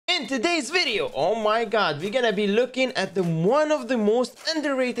In today's video, oh my god, we're gonna be looking at one of the most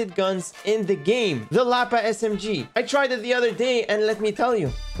underrated guns in the game, the Lapa SMG. I tried it the other day and let me tell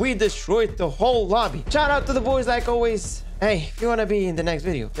you, we destroyed the whole lobby. Shout out to the boys like always. Hey, if you wanna be in the next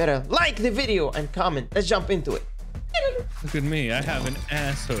video, better like the video and comment. Let's jump into it. Look at me, I have an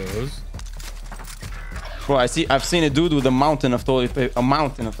ass hose. Bro, I've seen a dude with a mountain of toilet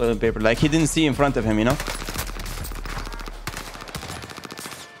paper, like he didn't see in front of him, you know?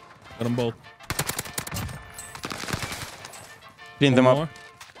 Got them both. Clean them up.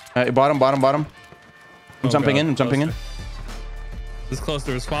 Bottom. I'm jumping in. This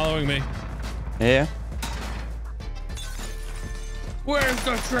cluster is following me. Yeah. Where's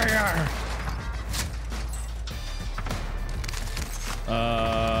the trigger?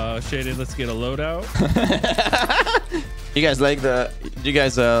 Shady, let's get a loadout. You guys like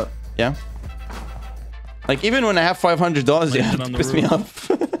yeah? Like, even when I have $500, you have to piss me off.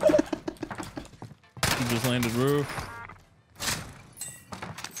 Just landed roof.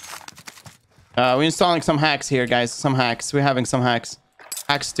 We're installing some hacks here, guys. Some hacks. We're having some hacks.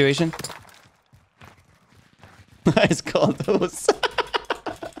 Hack situation. Nice call, those.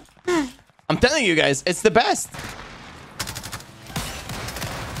 I'm telling you guys, it's the best.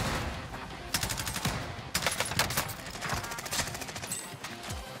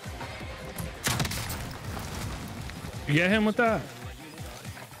 You get him with that?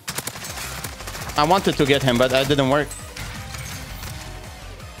 I wanted to get him, but that didn't work.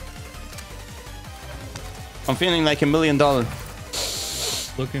 I'm feeling like $1 million.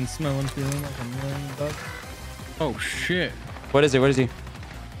 Looking, smelling, feeling like $1 million. Oh shit. What is it? What is he?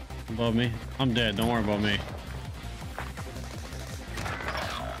 Above me. I'm dead. Don't worry about me.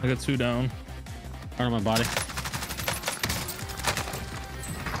 I got 2 down. Part of my body.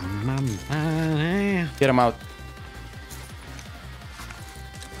 Get him out.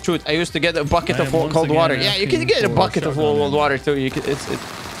 Shoot, I used to get a bucket of cold water. Yeah, you can get a bucket of cold water too. You can, it's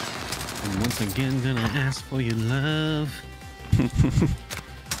I'm once again gonna ask for your love.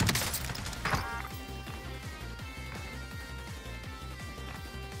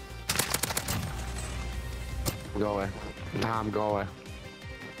 Go away. Tom, go away.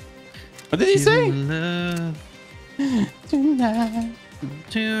 What did he say? Love Tonight.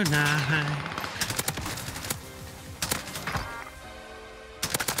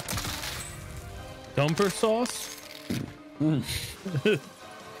 Dumper sauce?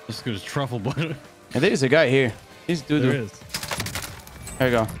 As good as truffle butter. Yeah, there's a guy here. He's doo-doo. There is. There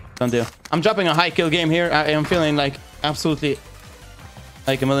you go. Done deal. I'm dropping a high kill game here. I am feeling like absolutely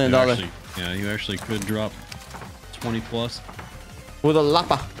like $1 million. Yeah, you actually could drop 20 plus. With a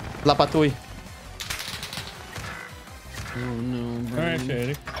Lapa Tui. Oh no, bro. All right,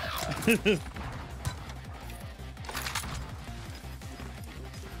 Shady.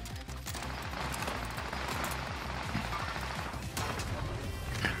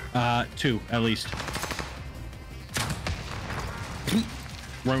 2 at least.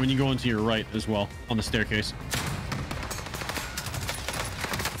 Right when you go into your right as well on the staircase.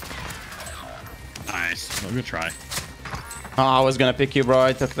 Nice. Oh, good try. Oh, I was gonna pick you, bro.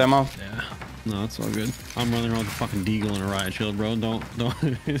 I took them off. Yeah. No, it's all good. I'm running around with a fucking deagle and a riot shield, bro. Don't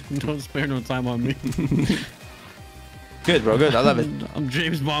don't spare no time on me. Good, bro. Good. I love it. I'm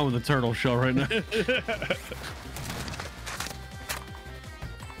James Bond with a turtle shell right now.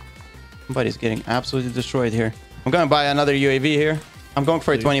 Somebody's getting absolutely destroyed here. I'm gonna buy another UAV here. I'm going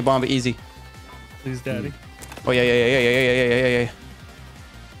for a 20 bomb, easy. Please, daddy. Oh yeah.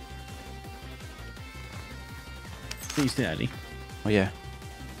 Please, daddy. Oh yeah.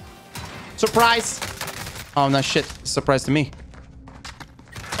 Surprise! Oh no, shit! Surprise to me.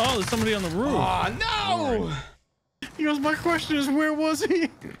 Oh, there's somebody on the roof. Oh no! He goes, my question is, where was he?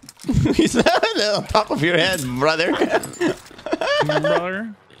 He's on top of your head, brother.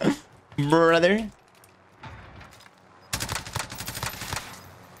 Brother.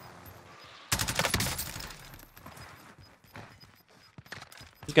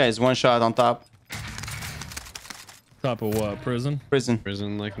 This guy is one shot on top. Top of what? Prison?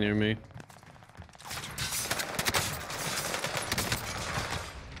 Prison, like near me.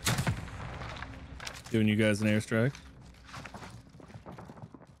 Giving you guys an airstrike.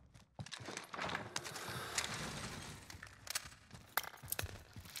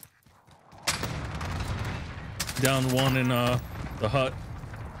 Down one in the hut.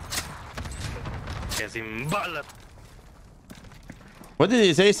 What did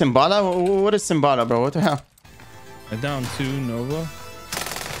he say? Simbala? What is Simbala, bro? What the hell? I down 2 Nova.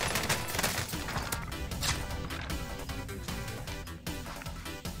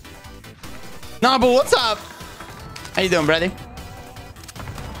 Nah, but what's up? How you doing, brother?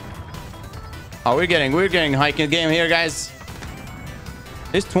 Oh, we're getting hiking game here, guys.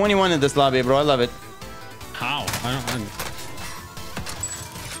 There's 21 in this lobby, bro. I love it. How?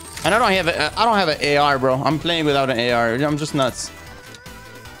 And I don't have an AR, bro. I'm playing without an AR. I'm just nuts.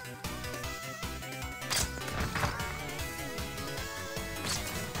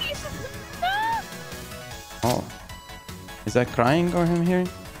 Oh, is that crying or him hearing?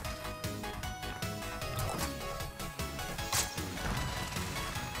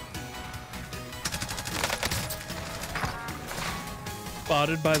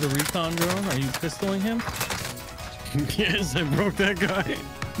 Spotted by the recon drone. Are you pistoling him? Yes, I broke that guy.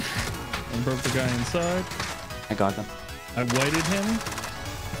 And broke the guy inside. I got them. I whited him.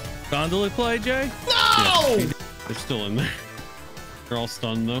 Gondola play, Jay? No! Yeah, they're still in there. They're all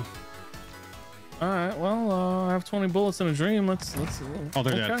stunned though. All right. Well, I have 20 bullets in a dream. Let's. Oh,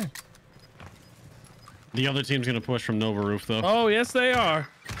 they're dead. The other team's gonna push from Nova Roof though. Oh, yes, they are.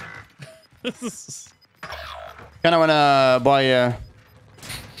 This is Kinda wanna buy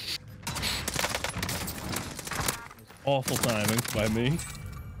awful timing by me.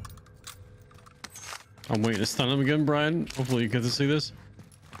 I'm waiting to stun him again, Brian. Hopefully you get to see this.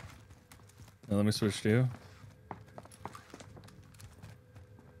 Now, let me switch to you.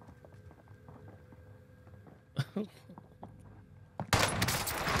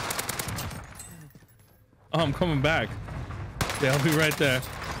 Oh, I'm coming back. Yeah, I'll be right there.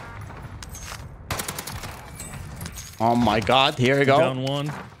 Oh my god, here we go. Down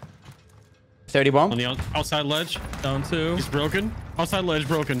one. 30 bomb. On the outside ledge. Down two. He's broken. Outside ledge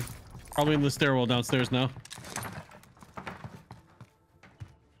broken. Probably in the stairwell downstairs now.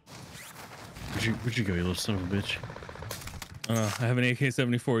 Where'd you go, you little son of a bitch? I have an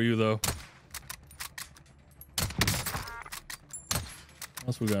AK-74 you though. What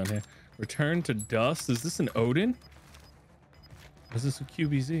else we got in here? Return to dust. Is this an Odin? Or is this a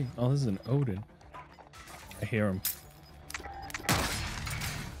QBZ? Oh, this is an Odin. I hear him.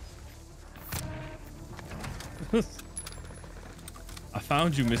 I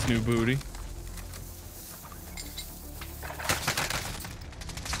found you, Miss New Booty.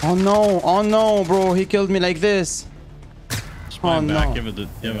 Oh no, bro. He killed me like this. Oh no. Give it the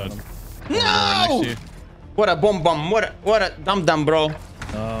No! next to you. What a bomb bomb. What a dum dum, bro.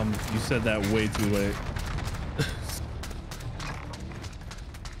 You said that way too late.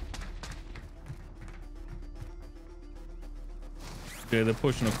 Yeah, they're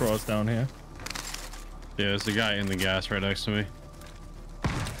pushing across down here. Yeah, there's a guy in the gas right next to me.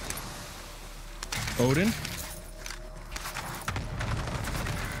 Odin?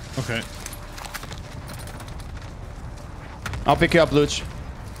 Okay. I'll pick you up, Luch.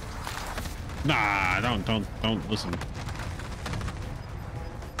 Nah, don't listen.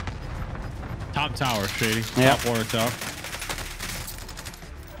 Top tower, Shady. Yeah. Top water tower.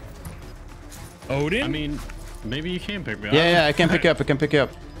 Odin? I mean, maybe you can pick me up. Yeah, I can pick you up. I can pick you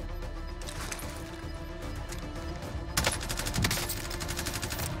up.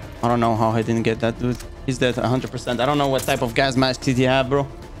 I don't know how I didn't get that dude. He's dead 100%. I don't know what type of gas mask did he have, bro.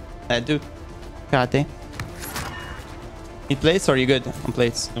 That dude. God damn. Need plates or are you good on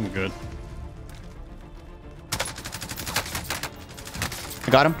plates? I'm good. I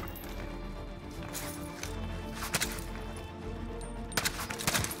got him.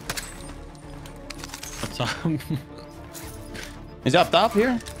 What's up? Is he up top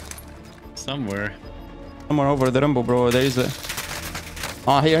here? Somewhere. Somewhere over the rumble, bro. There is a...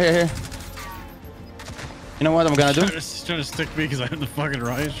 Oh, here. You know what I'm gonna do? He's trying to stick me because I have the fucking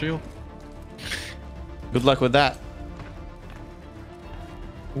riot shield. Good luck with that.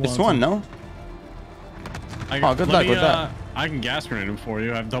 This one, no? Oh, good luck with that. I can gas grenade him for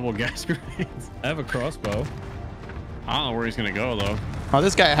you. I have double gas grenades. I have a crossbow. I don't know where he's gonna go though. Oh,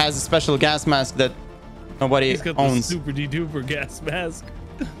 this guy has a special gas mask that nobody He's got owns. the super duper gas mask.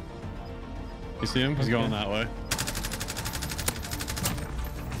 You see him? He's going that way.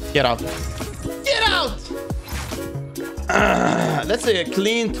 Get out. Get out! Let's say a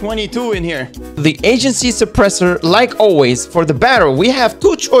clean 22 in here. The agency suppressor, like always, for the barrel, we have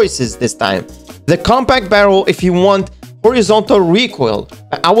two choices this time. The compact barrel if you want horizontal recoil.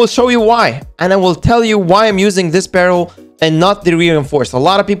 I will show you why, and I will tell you why I'm using this barrel and not the reinforced. A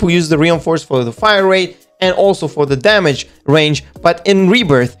lot of people use the reinforced for the fire rate and also for the damage range, but in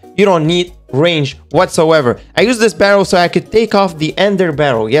Rebirth, you don't need range whatsoever. I use this barrel so I could take off the ender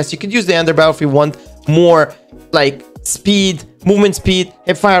barrel. Yes, you could use the ender barrel if you want more like speed, movement speed,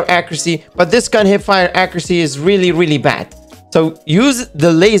 hipfire accuracy, but this gun hipfire accuracy is really bad. So use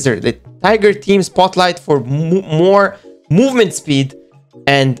the laser, the Tiger Team Spotlight, for more movement speed,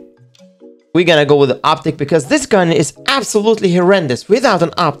 and we're gonna go with the optic because this gun is absolutely horrendous without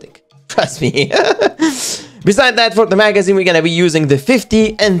an optic. Trust me. Besides that, for the magazine, we're gonna be using the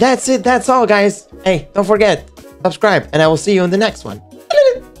 50, and that's it. That's all, guys. Hey, don't forget, subscribe, and I will see you in the next one.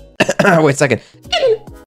 Wait a second.